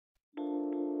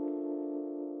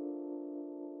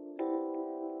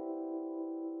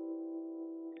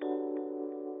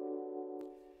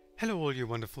Hello all you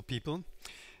wonderful people.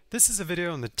 This is a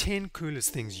video on the 10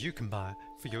 coolest things you can buy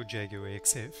for your Jaguar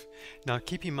XF. Now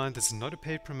keep in mind this is not a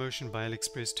paid promotion by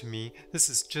AliExpress to me. This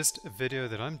is just a video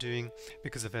that I'm doing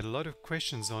because I've had a lot of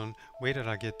questions on where did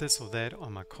I get this or that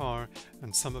on my car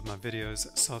and some of my videos.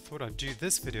 So I thought I'd do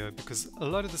this video because a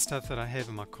lot of the stuff that I have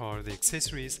in my car, the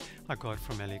accessories, I got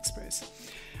from AliExpress.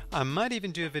 I might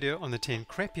even do a video on the 10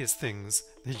 crappiest things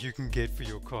that you can get for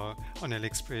your car on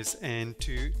AliExpress and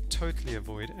to totally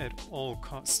avoid at all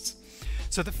costs.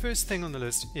 So the first thing on the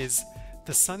list is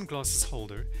the sunglasses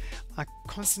holder. I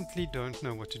constantly don't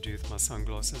know what to do with my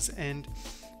sunglasses, and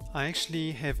I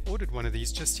actually have ordered one of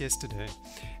these just yesterday,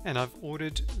 and I've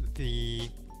ordered the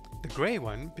grey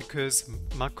one because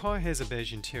my car has a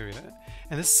beige interior,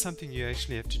 and this is something you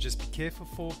actually have to just be careful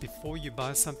for before you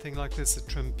buy something like this, a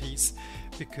trim piece,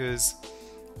 because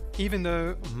even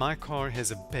though my car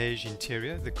has a beige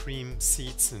interior, the cream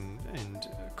seats and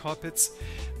carpets,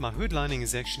 my hood lining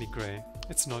is actually grey.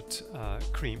 It's not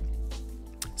cream.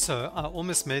 So I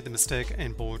almost made the mistake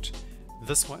and bought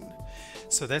this one.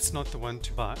 So that's not the one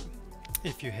to buy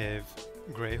if you have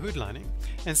grey hood lining.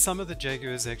 And some of the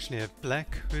Jaguars actually have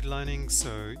black hood lining,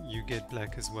 so you get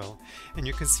black as well. And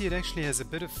you can see it actually has a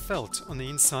bit of felt on the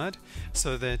inside,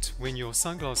 so that when your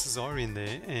sunglasses are in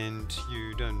there and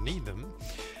you don't need them,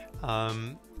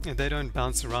 they don't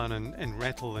bounce around and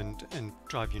rattle and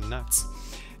drive you nuts.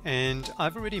 And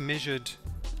I've already measured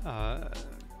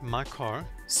my car,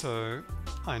 so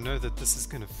I know that this is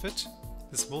going to fit.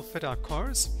 This will fit our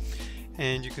cars,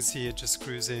 and you can see it just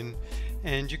screws in,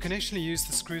 and you can actually use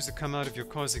the screws that come out of your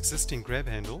car's existing grab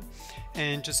handle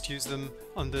and just use them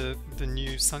on the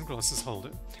new sunglasses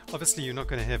holder. Obviously you're not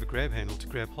going to have a grab handle to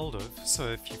grab hold of, so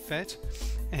if you're fat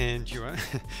and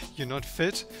you're not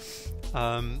fit,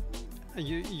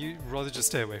 you rather just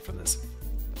stay away from this.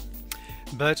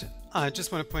 But I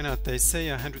just want to point out, they say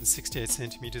 168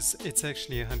 centimeters, it's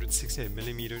actually 168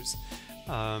 millimeters,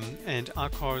 and our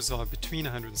cars are between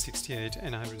 168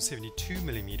 and 172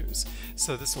 millimeters,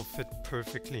 so this will fit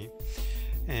perfectly.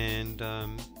 And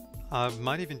I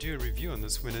might even do a review on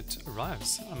this when it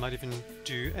arrives. I might even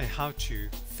do a how to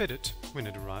fit it when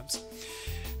it arrives.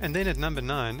 And then at number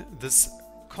 9, this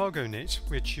cargo net,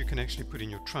 which you can actually put in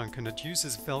your trunk, and it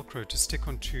uses Velcro to stick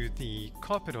onto the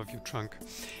carpet of your trunk,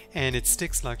 and it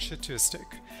sticks like shit to a stick.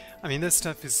 I mean, this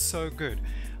stuff is so good.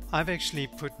 I've actually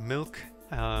put milk,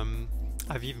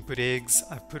 I've even put eggs,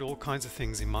 I've put all kinds of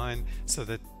things in mine so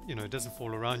that it doesn't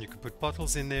fall around. You can put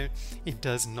bottles in there. It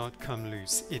does not come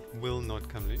loose. It will not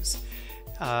come loose.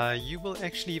 You will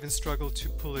actually even struggle to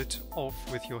pull it off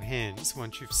with your hands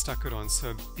once you've stuck it on,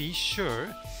 so be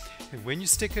sure and when you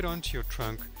stick it onto your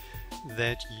trunk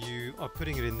that you are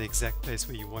putting it in the exact place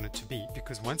where you want it to be,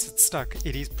 because once it's stuck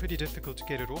it is pretty difficult to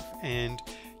get it off, and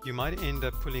you might end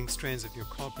up pulling strands of your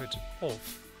carpet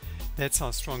off. That's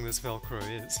how strong this Velcro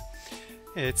is.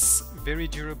 It's very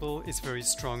durable, it's very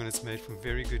strong, and it's made from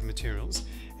very good materials,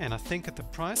 and I think at the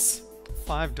price,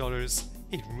 $5,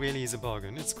 it really is a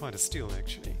bargain. It's quite a steal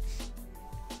actually.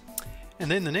 And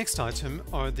then the next item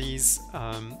are these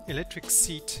electric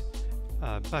seat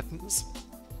buttons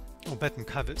or button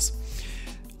covers.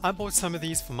 I bought some of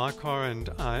these for my car, and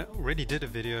I already did a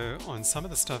video on some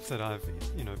of the stuff that I've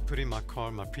put in my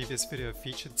car. My previous video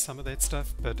featured some of that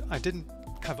stuff, but I didn't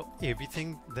cover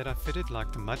everything that I fitted,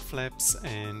 like the mud flaps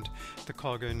and the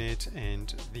cargo net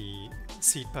and the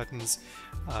seat buttons.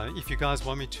 If you guys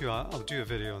want me to, I'll do a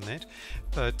video on that.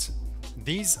 But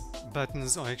these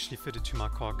buttons are actually fitted to my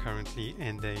car currently,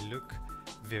 and they look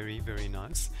very, very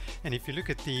nice. And if you look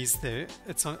at these there,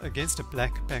 it's against a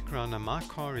black background. Now my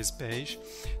car is beige,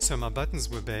 so my buttons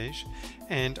were beige,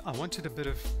 and I wanted a bit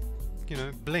of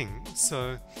bling,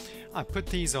 so I put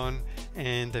these on,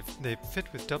 and they fit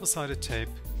with double-sided tape.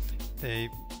 They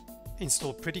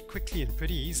install pretty quickly and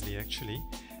pretty easily actually,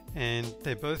 and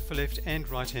they're both for left and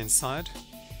right hand side,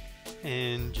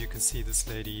 and you can see this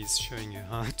lady is showing you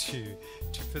how to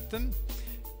fit them.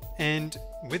 And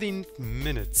within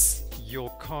minutes your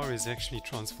car is actually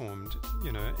transformed,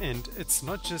 and it's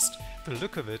not just the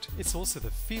look of it, it's also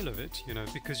the feel of it,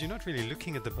 because you're not really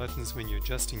looking at the buttons when you're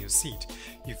adjusting your seat,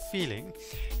 you're feeling,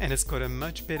 and it's got a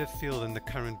much better feel than the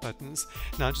current buttons.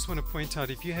 Now I just want to point out,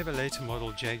 if you have a later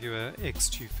model Jaguar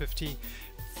X250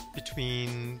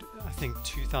 between I think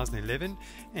 2011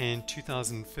 and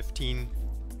 2015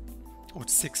 or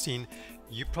 16,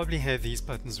 you probably have these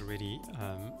buttons already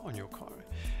on your car,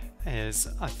 as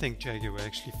I think Jaguar were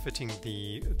actually fitting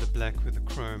the black with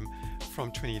the chrome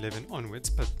from 2011 onwards,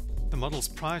 but the models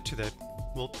prior to that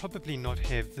will probably not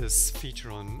have this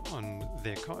feature on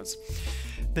their cars.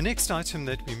 The next item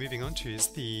that we're moving on to is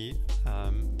the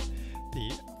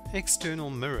external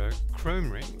mirror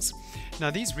chrome rings.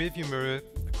 Now these rearview mirror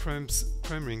chrome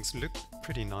rings look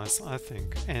pretty nice, I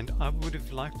think, and I would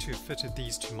have liked to have fitted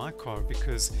these to my car,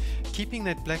 because keeping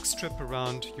that black strip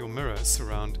around your mirror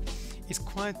surround is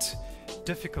quite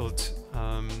difficult,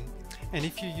 and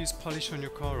if you use polish on your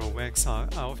car or wax, I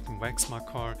often wax my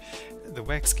car, the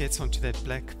wax gets onto that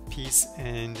black piece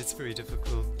and it's very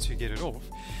difficult to get it off.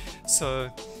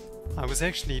 So I was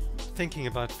actually thinking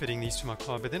about fitting these to my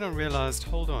car, but then I realized,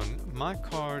 hold on, my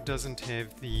car doesn't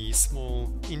have the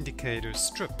small indicator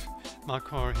strip. My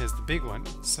car has the big one,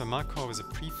 so my car was a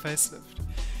pre-facelift.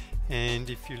 And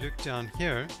if you look down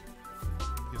here,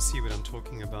 you'll see what I'm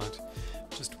talking about.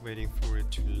 Just waiting for it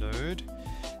to load.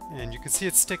 And you can see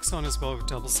it sticks on as well with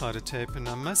double-sided tape, and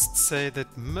I must say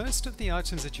that most of the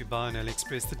items that you buy on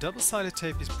AliExpress, the double-sided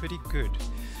tape is pretty good.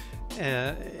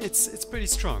 It's pretty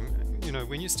strong. You know,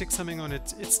 when you stick something on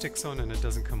it, it sticks on and it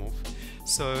doesn't come off.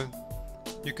 So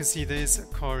you can see there's a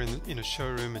car in a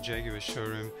showroom, a Jaguar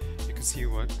showroom. You can see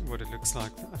what it looks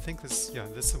like. I think this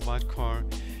is a white car,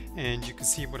 and you can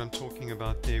see what I'm talking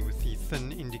about there with the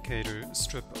thin indicator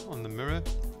strip on the mirror.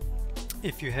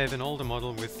 If you have an older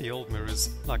model with the old mirrors,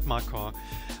 like my car,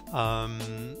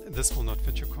 this will not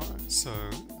fit your car. So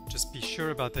just be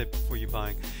sure about that before you're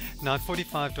buying. Now, at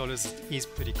 $45 is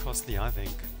pretty costly, I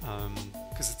think,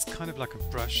 because it's kind of like a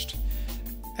brushed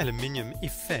aluminium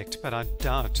effect, but I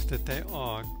doubt that they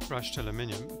are brushed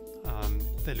aluminium.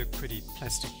 They look pretty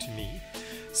plastic to me.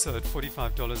 So at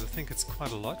 $45, I think it's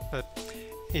quite a lot, but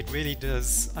it really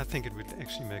does, I think it would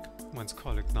actually make one's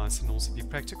car look nice and also be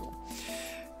practical.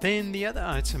 Then the other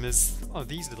item are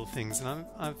these little things, and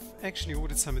I've actually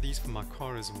ordered some of these for my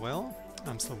car as well.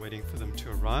 I'm still waiting for them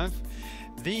to arrive.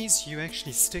 These you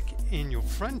actually stick in your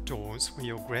front doors where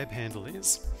your grab handle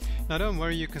is. Now don't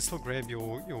worry, you can still grab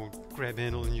your grab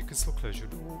handle and you can still close your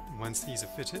door once these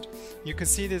are fitted. You can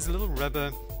see there's a little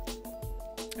rubber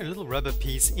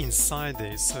piece inside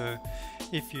there, so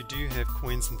if you do have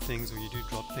coins and things, or you do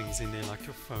drop things in there like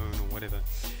your phone or whatever,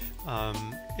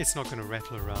 it's not going to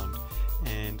rattle around.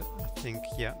 And I think,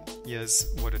 yeah, here's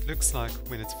what it looks like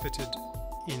when it's fitted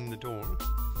in the door.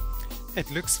 It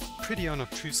looks pretty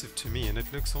unobtrusive to me, and it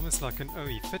looks almost like an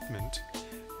OE fitment,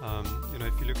 you know,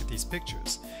 if you look at these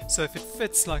pictures. So if it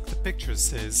fits like the picture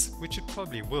says, which it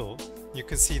probably will, you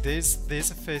can see there's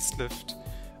a facelift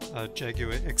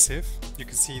Jaguar XF. You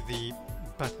can see the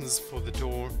buttons for the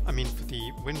door, for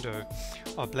the window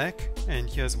are black, and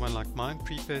here's one like mine,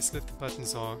 pre-facelift. The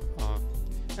buttons are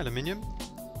aluminium,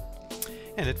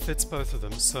 and it fits both of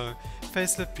them. So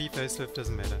facelift, pre-facelift,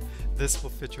 doesn't matter. This will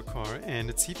fit your car, and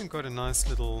it's even got a nice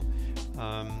little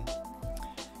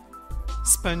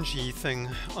spongy thing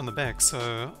on the back,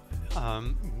 so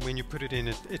when you put it in,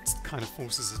 it kind of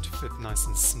forces it to fit nice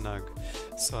and snug.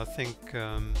 So I think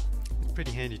it's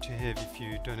pretty handy to have if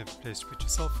you don't have a place to put your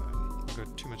cell phone. You've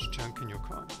got too much junk in your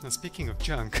car. Now, speaking of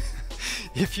junk,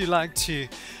 if you like to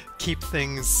keep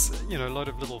things, a lot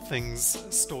of little things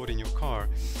stored in your car,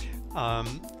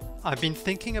 I've been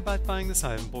thinking about buying this.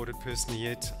 I haven't bought it personally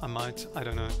yet. I might, I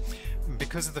don't know,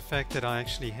 because of the fact that I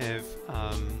actually have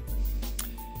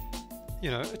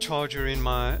a charger in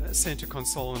my center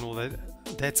console and all that.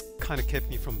 That's kind of kept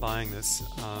me from buying this,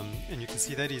 and you can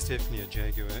see that is definitely a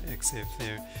Jaguar XF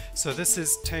there. So this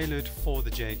is tailored for the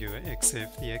Jaguar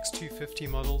XF, the X250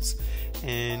 models,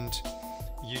 and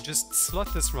you just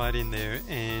slot this right in there,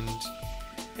 and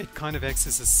it kind of acts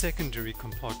as a secondary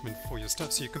compartment for your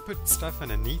stuff. So you can put stuff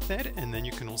underneath that, and then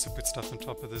you can also put stuff on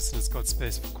top of this, and it's got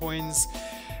space for coins,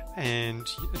 and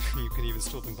you can even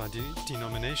store them by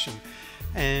denomination.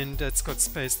 And it's got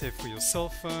space there for your cell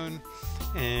phone,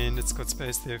 and it's got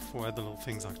space there for other little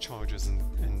things like chargers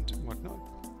and whatnot.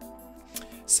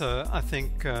 So I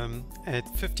think at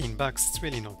 $15 it's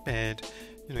really not bad,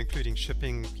 including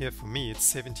shipping. Here for me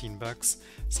it's $17,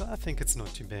 so I think it's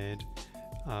not too bad.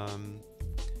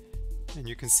 And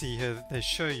you can see here they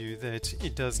show you that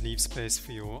it does leave space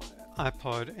for your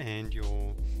iPod and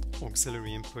your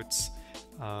auxiliary inputs.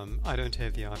 I don't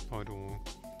have the iPod or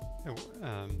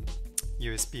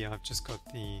USB, I've just got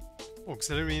the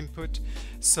auxiliary input.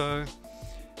 So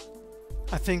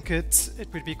I think it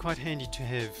would be quite handy to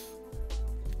have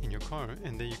in your car,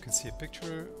 and there you can see a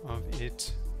picture of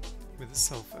it with a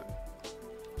cell phone.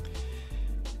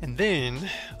 And then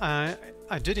I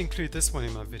did include this one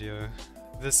in my video.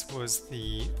 This was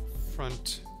the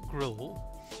front grille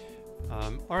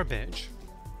R badge.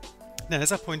 Now,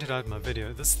 as I pointed out in my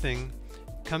video, this thing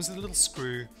comes with a little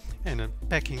screw and a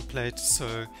backing plate,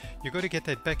 so you've got to get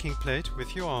that backing plate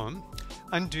with your arm,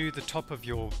 undo the top of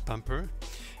your bumper,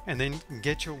 and then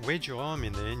wedge your arm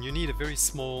in there. And you need a very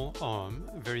small arm,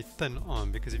 a very thin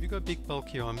arm, because if you've got big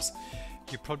bulky arms,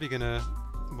 you're probably gonna,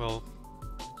 well,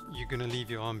 you're gonna leave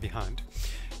your arm behind.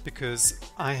 Because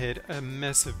I had a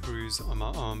massive bruise on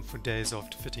my arm for days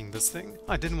after fitting this thing.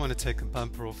 I didn't want to take the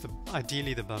bumper off.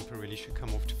 Ideally the bumper really should come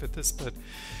off to fit this, but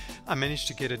I managed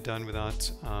to get it done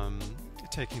without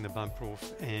taking the bumper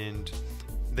off, and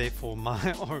therefore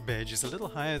my R badge is a little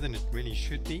higher than it really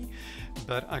should be,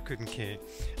 but I couldn't care.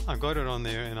 I got it on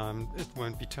there, and it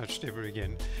won't be touched ever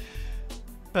again.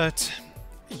 But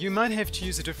you might have to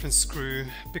use a different screw,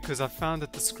 because I found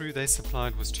that the screw they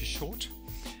supplied was too short.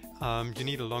 You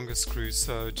need a longer screw,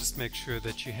 so just make sure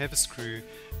that you have a screw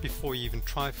before you even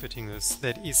try fitting this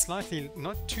that is slightly,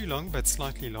 not too long, but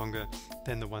slightly longer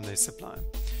than the one they supply.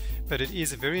 But it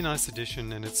is a very nice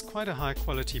addition, and it's quite a high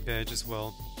quality badge as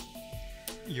well.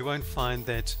 You won't find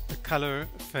that the color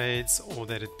fades, or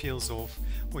that it peels off,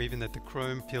 or even that the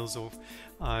chrome peels off.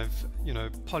 I've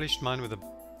polished mine with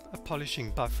a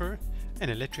polishing buffer, an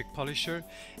electric polisher,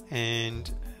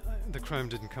 and the chrome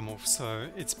didn't come off, so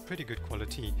it's pretty good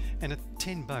quality. And at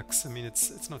 $10, I mean,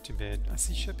 it's not too bad. I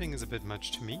see shipping is a bit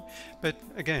much to me, but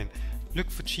again, look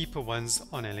for cheaper ones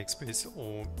on AliExpress,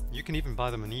 or you can even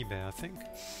buy them on eBay, I think.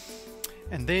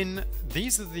 And then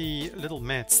these are the little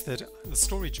mats, the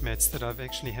storage mats that I've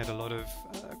actually had a lot of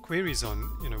queries on.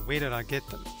 Where did I get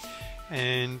them?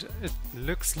 And it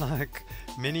looks like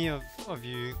many of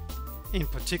you in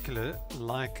particular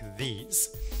like these.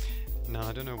 Now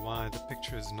I don't know why the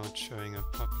picture is not showing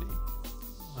up properly.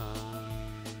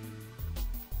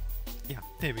 Yeah,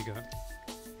 there we go.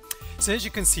 So as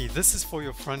you can see, this is for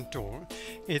your front door.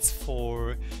 It's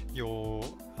for your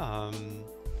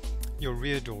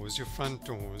rear doors, your front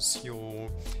doors, your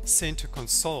center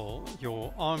console,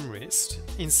 your armrest,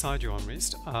 inside your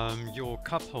armrest, your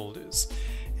cup holders,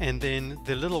 and then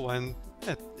the little one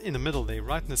in the middle there,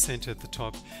 right in the center at the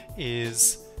top,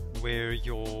 is where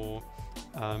your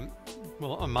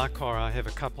well, on my car I have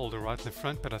a cup holder right in the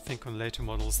front, but I think on later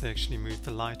models they actually moved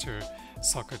the lighter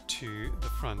socket to the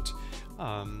front,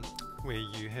 where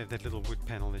you have that little wood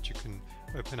panel that you can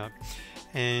open up.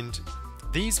 And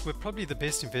these were probably the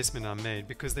best investment I made,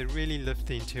 because they really lift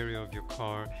the interior of your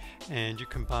car, and you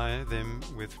can buy them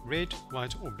with red,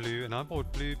 white or blue. And I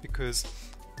bought blue because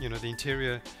the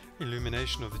interior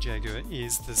illumination of the Jaguar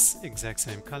is this exact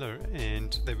same color,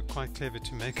 and they were quite clever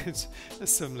to make it a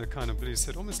similar kind of blue, so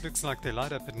it almost looks like they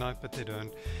light up at night, but they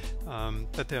don't.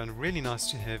 But they are really nice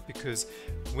to have, because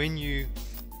when you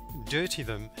dirty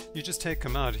them, you just take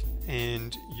them out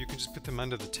and you can just put them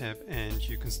under the tap, and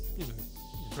you can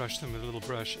brush them with a little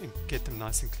brush and get them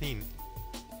nice and clean.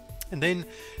 And then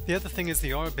the other thing is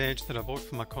the R badge that I bought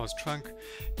for my car's trunk.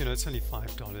 It's only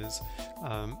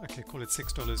 $5. Okay, call it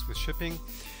 $6 with shipping.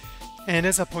 And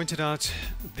as I pointed out,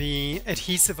 the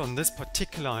adhesive on this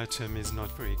particular item is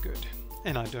not very good.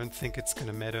 And I don't think it's going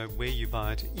to matter where you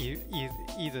buy it,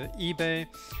 either eBay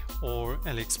or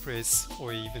AliExpress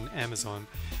or even Amazon.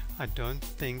 I don't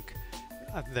think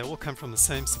they all come from the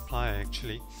same supplier,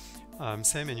 actually,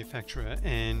 same manufacturer,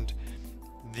 and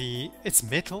it's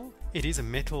metal. It is a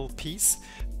metal piece,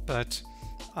 but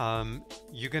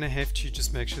you're going to have to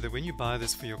just make sure that when you buy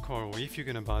this for your car, or if you're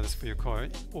going to buy this for your car,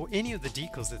 or any of the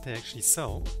decals that they actually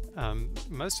sell,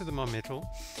 most of them are metal,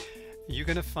 you're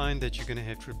going to find that you're going to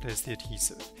have to replace the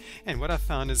adhesive. And what I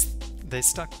found is they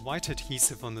stuck white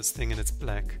adhesive on this thing and it's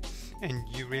black, and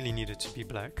you really need it to be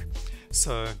black.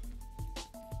 So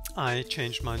I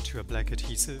changed mine to a black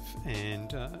adhesive,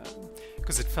 and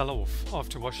because it fell off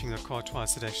after washing the car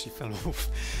twice, it actually fell off.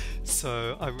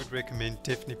 So I would recommend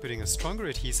definitely putting a stronger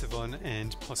adhesive on,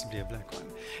 and possibly a black one.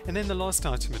 And then the last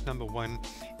item at number 1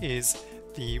 is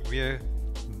the rear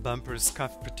bumper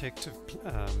scuff protective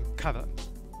cover.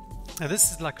 Now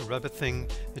this is like a rubber thing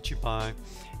that you buy,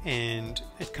 and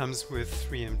it comes with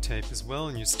 3M tape as well,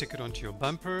 and you stick it onto your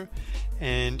bumper,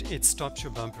 and it stops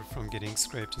your bumper from getting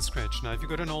scraped and scratched. Now if you've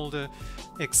got an older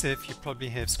XF, you probably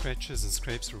have scratches and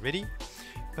scrapes already,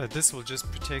 but this will just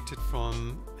protect it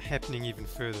from happening even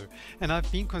further. And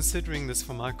I've been considering this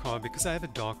for my car because I have a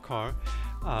dark car.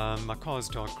 My car is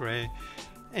dark grey,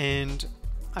 and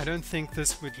I don't think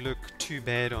this would look too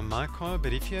bad on my car,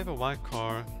 but if you have a white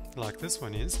car like this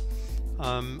one is,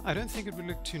 I don't think it would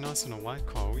look too nice on a white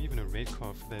car, or even a red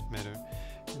car for that matter.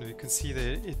 You can see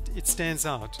there it stands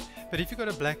out. But if you've got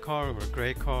a black car or a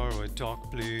grey car or a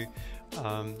dark blue,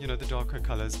 the darker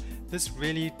colors, this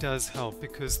really does help,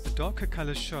 because the darker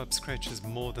colors show up scratches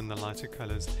more than the lighter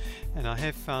colors. And I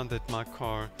have found that my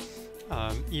car,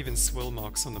 even swirl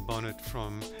marks on the bonnet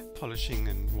from polishing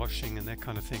and washing and that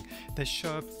kind of thing, they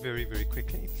show up very, very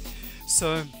quickly.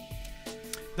 So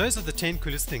those are the 10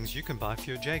 coolest things you can buy for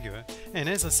your Jaguar. And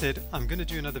as I said, I'm going to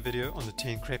do another video on the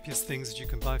 10 crappiest things that you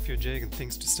can buy for your Jag and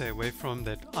things to stay away from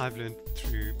that I've learned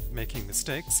through making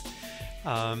mistakes.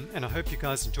 And I hope you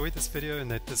guys enjoyed this video and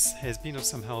that this has been of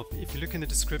some help. If you look in the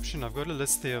description, I've got a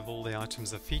list there of all the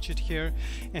items I've featured here,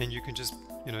 and you can just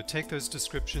take those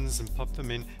descriptions and pop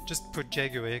them in. Just put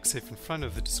Jaguar XF in front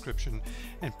of the description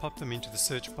and pop them into the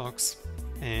search box,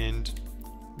 and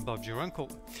Bob's your uncle.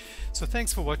 So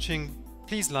thanks for watching.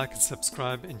 Please like and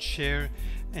subscribe and share,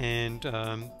 and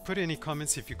put any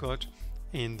comments if you got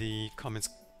in the comments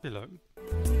below.